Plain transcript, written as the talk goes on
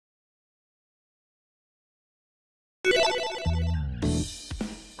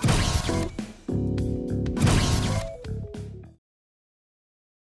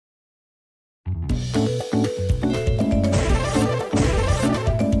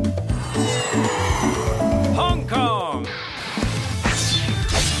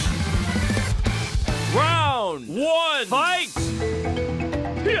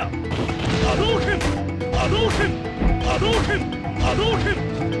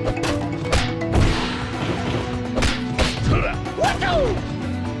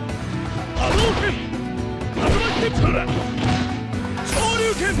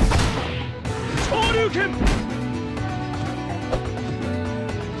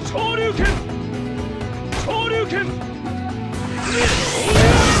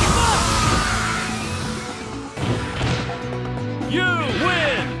You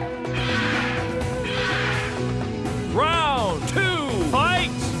win! Round 2, fight!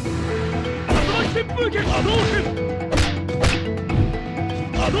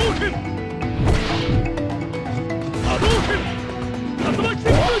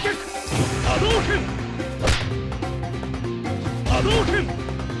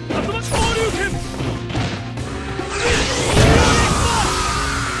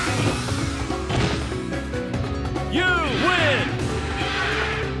 You win!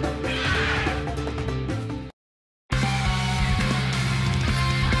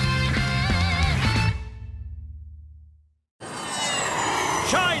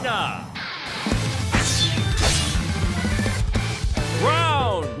 China!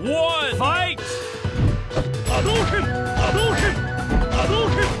 Round 1, fight!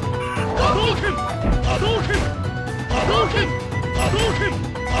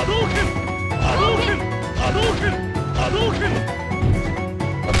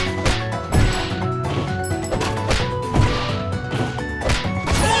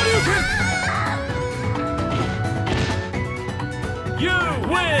 You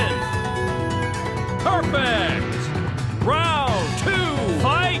win! Perfect! Round 2,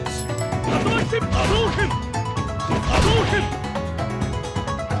 fight!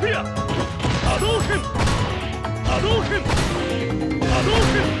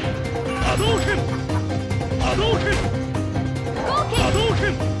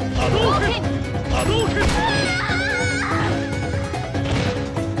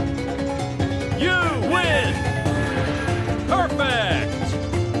 You win! Perfect!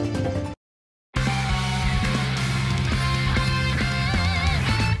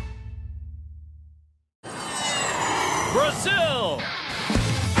 Brazil!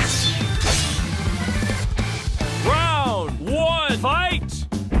 Round 1, fight!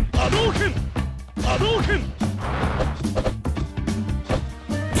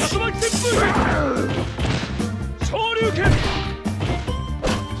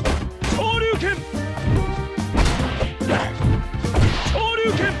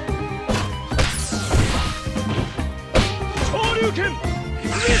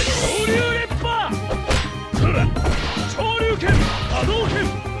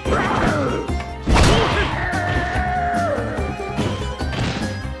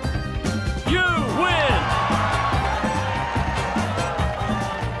 You win!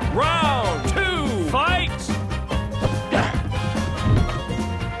 Round 2, fight!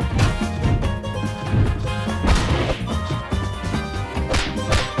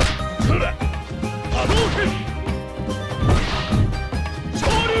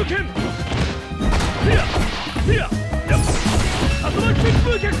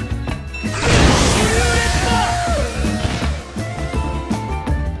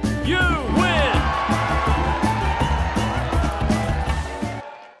 You win!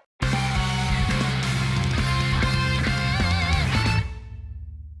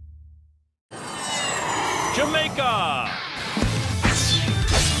 Jamaica!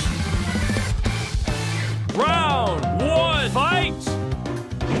 Round 1, fight!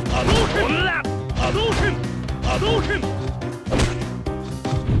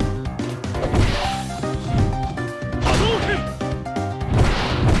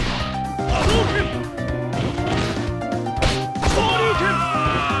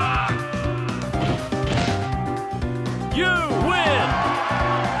 You win!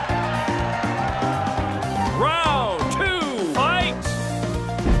 Round 2, fight!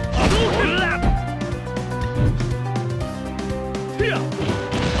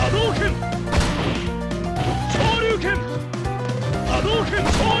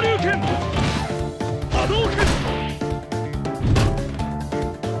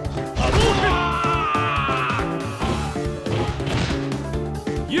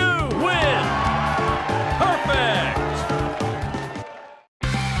 You win! Perfect!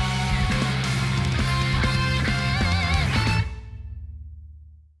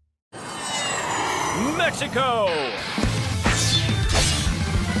 Mexico!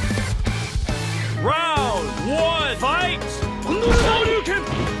 Round 1, fight!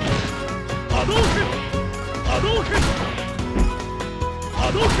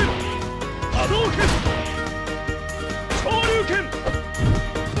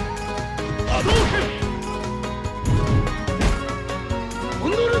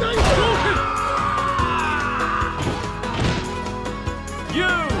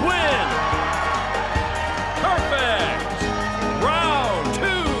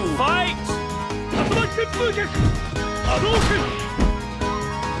 旋風脚波動拳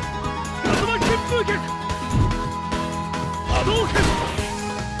竜巻旋風脚波動拳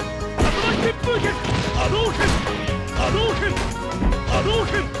竜巻旋風脚波動拳波動拳波動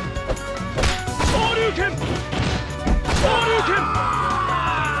拳昇竜拳昇竜拳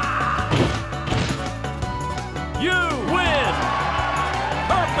You win!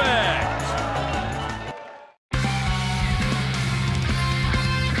 Perfect!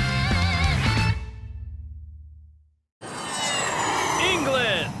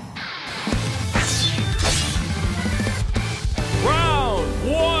 England! Round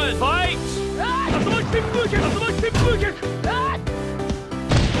 1, fight!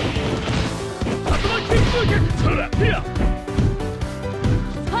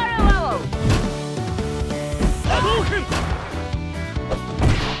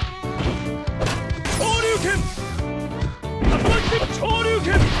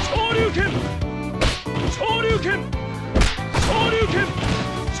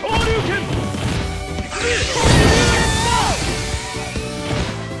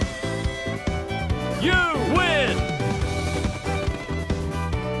 You win!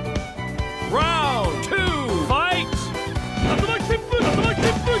 Round 2, fight!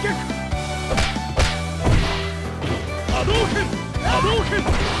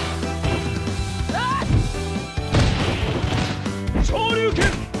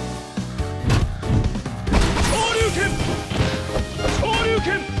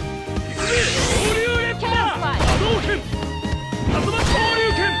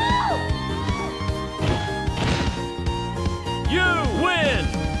 You win!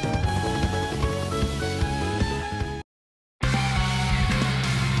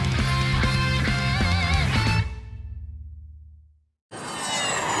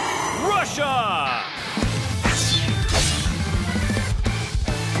 Russia!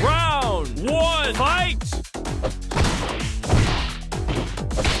 Round 1, fight!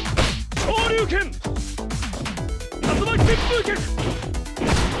 Shoryuken! Tatsumaki Senpuu Kyaku!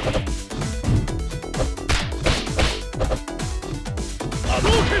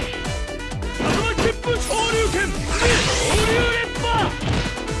 Hadouken! Tatsumaki Senpuu Shoryuken! Shoryu Renpa!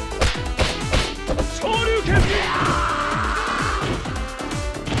 Shoryuken!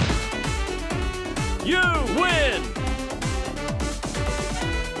 You win!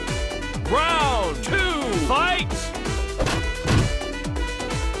 Round 2, fight!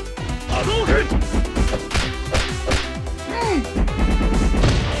 Hadouken!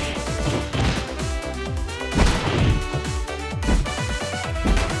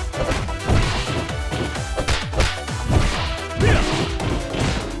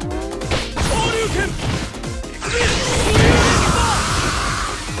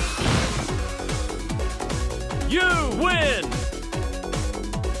 You win!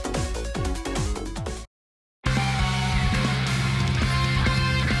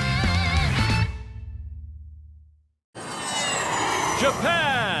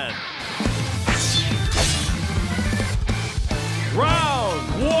 Japan! Round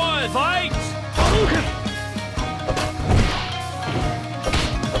 1, fight! Hadouken!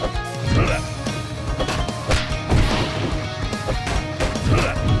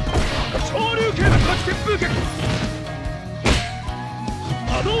 Shoryuken! Tatsumaki Senpuu Kyaku!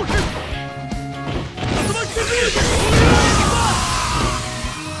 Hadouken! Tatsumaki Senpuu Kyaku!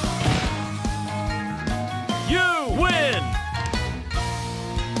 You win!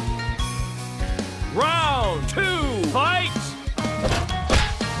 Round 2, fight!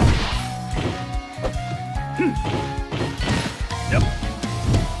 Yep.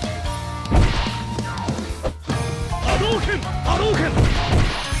 Hadouken! Hadouken!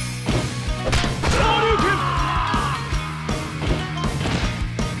 Shoryuken!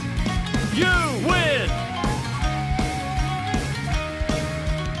 You win!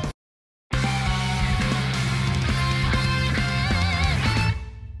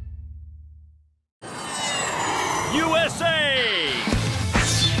 USA!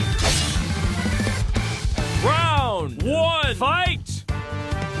 Round 1, fight!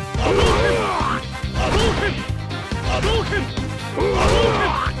 Hadouken! Hadouken! Hadouken!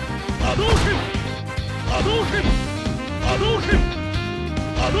 Hadouken! Hadouken! Hadouken!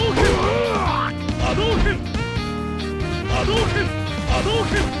 Hadouken! Hadouken! Hadouken!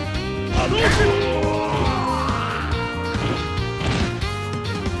 Hadouken! Hadouken!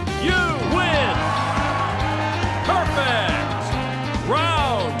 You win! Perfect!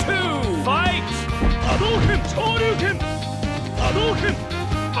 Round 2, fight! Hadouken! Shoryuken! Hadouken!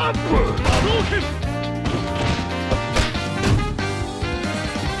 Up! Hadouken!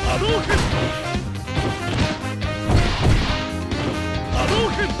 Hadouken!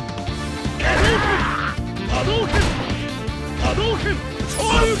 Hadouken! Hadouken! 動拳波動拳昇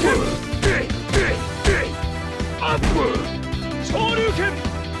竜拳アップ昇竜拳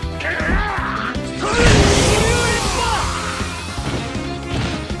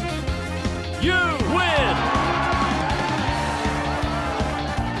You win!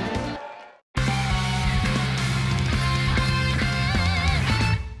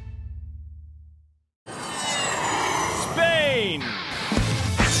 Spain!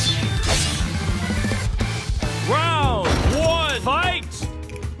 Round 1, fight!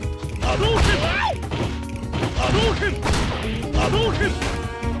 Hadouken! Hadouken! Hadouken!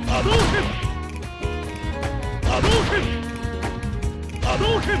 Hadouken! Hadouken!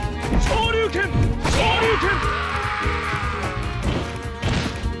 Hadouken! 昇竜拳昇竜拳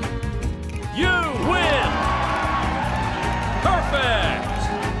You win! Perfect!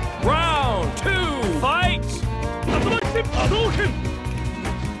 Round 2, fight! 竜巻旋波動拳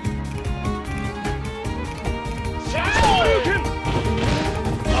昇竜拳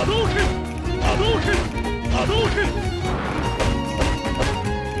波動拳波動拳波動拳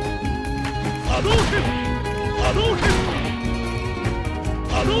波動拳波動拳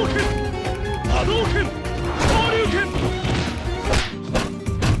波動拳波動拳昇竜拳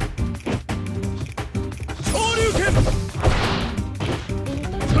昇竜拳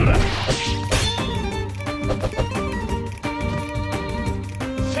そら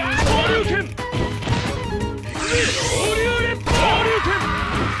昇竜拳昇竜レッド昇竜拳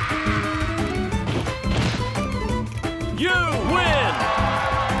You win!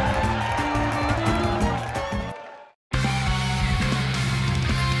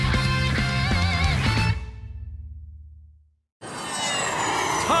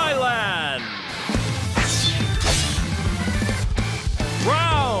 Thailand!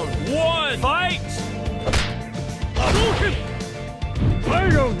 Round 1, fight! Hadouken!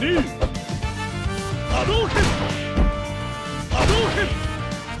 Final knee! Hadouken! Hadouken!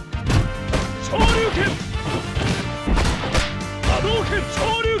 Shoryuken! Hadouken!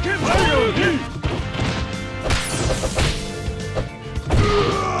 Shoryuken! Final knee!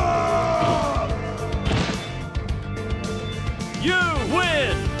 You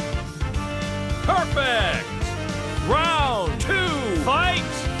win! Perfect! Round 2, fight!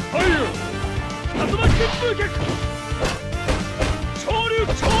 Fire! 竜巻旋風脚昇竜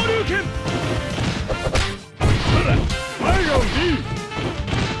拳Fire knee!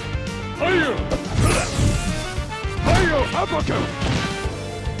 Fire! Fire uppercut!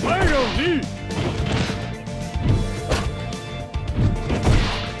 Fire knee!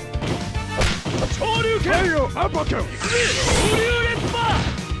 昇竜拳 Fire uppercut! 昇竜レッパー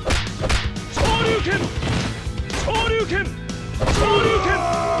昇竜拳昇竜拳昇竜拳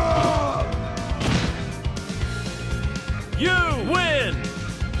You win!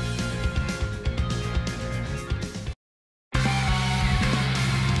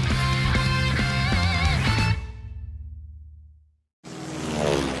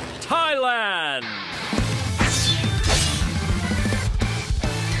 Thailand!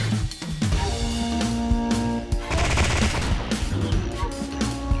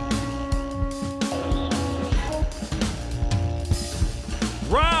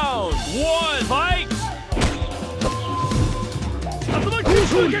 Round 1, fight! 竜巻旋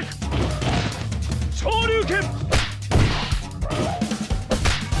風脚昇竜拳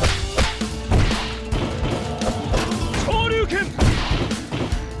昇竜拳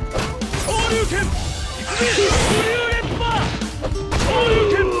昇竜拳昇竜レッパー昇竜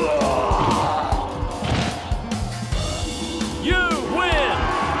拳 You win!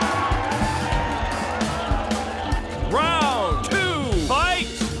 Round 2, fight!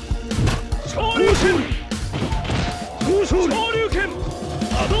 昇竜拳昇竜拳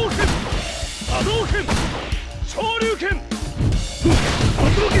波動拳波動拳昇竜拳波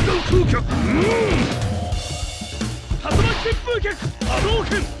動拳の空脚竜巻旋風脚波動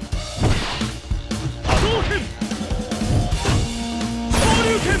拳波動拳昇竜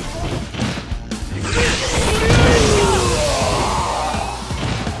拳昇竜レッパー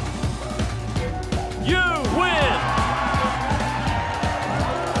You win!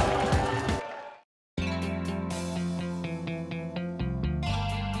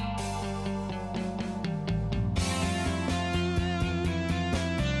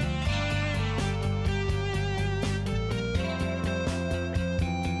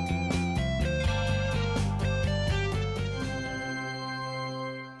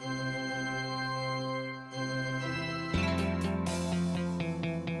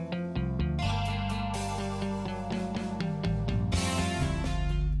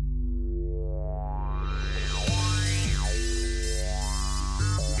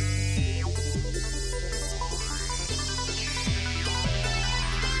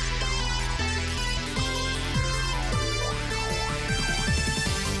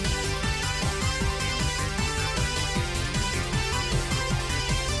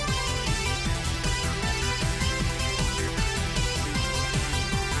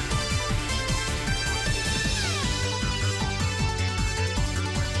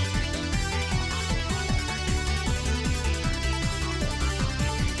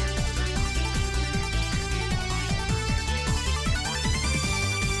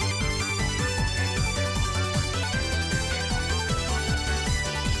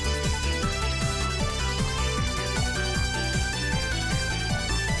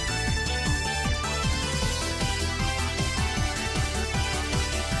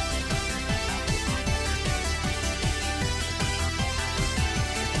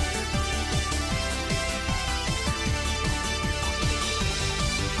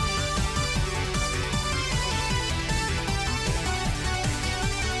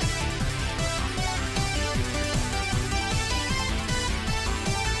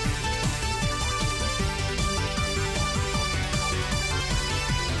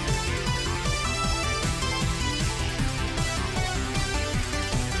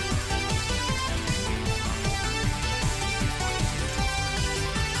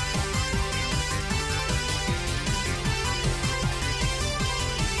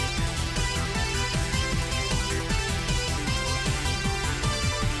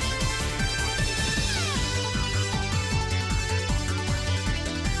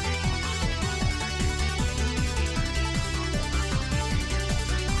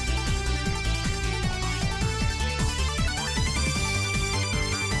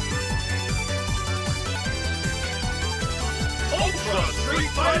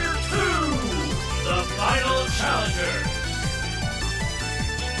 Street Fighter 2, the final challenger.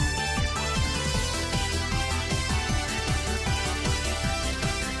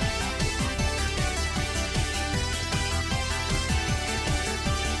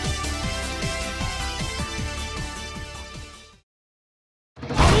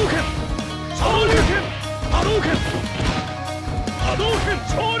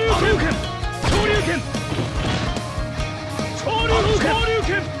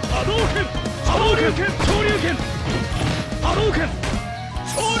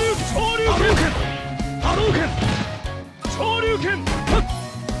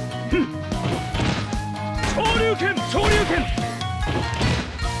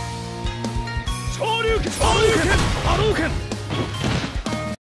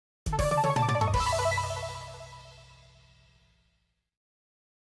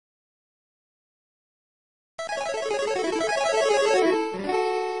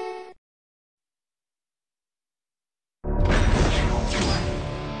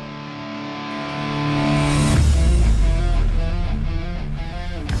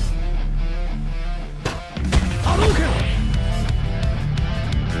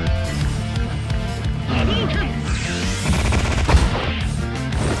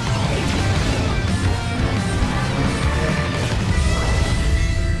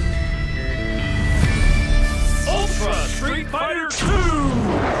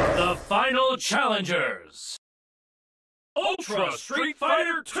 Challengers. Ultra Street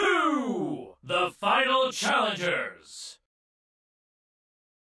Fighter 2, the final challengers.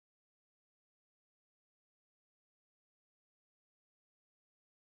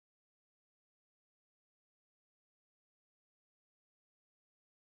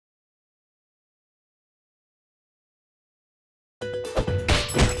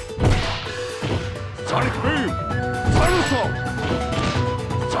 Sonic Boom! Final Assault!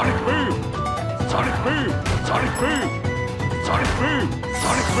 Sonic Boom! Sonic Boom! Sonic Boom! Sonic Boom!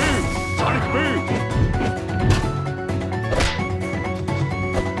 Sonic Boom! Sonic Boom!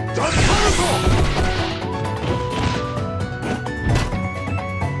 Dust Particle!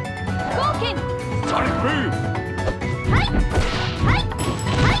 Golken! Sonic Boom! Hai! Hai!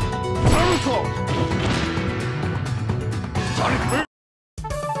 Hai! Final Assault! Sonic Boom!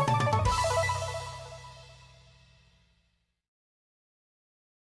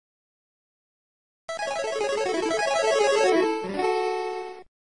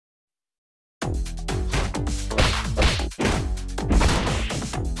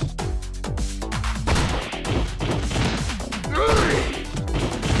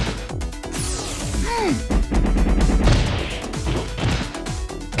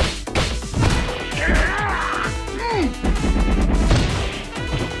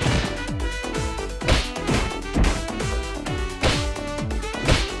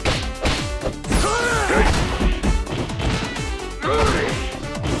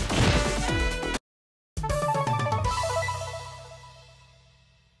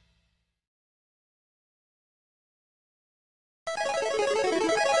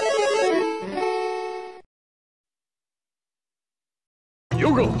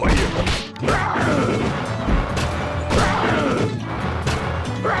 Yoga Fire!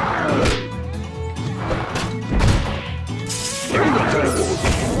 Yoga Teleport!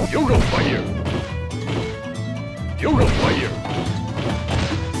 Yoga Fire! Yoga Fire!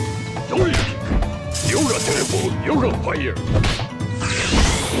 Double Kick! Yoga Teleport! Yoga Fire!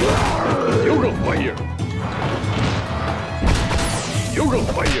 Yoga Fire! Yoga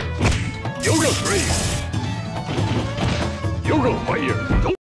Fire! Yoga Flame! Yoga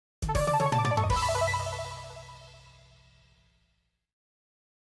Fire!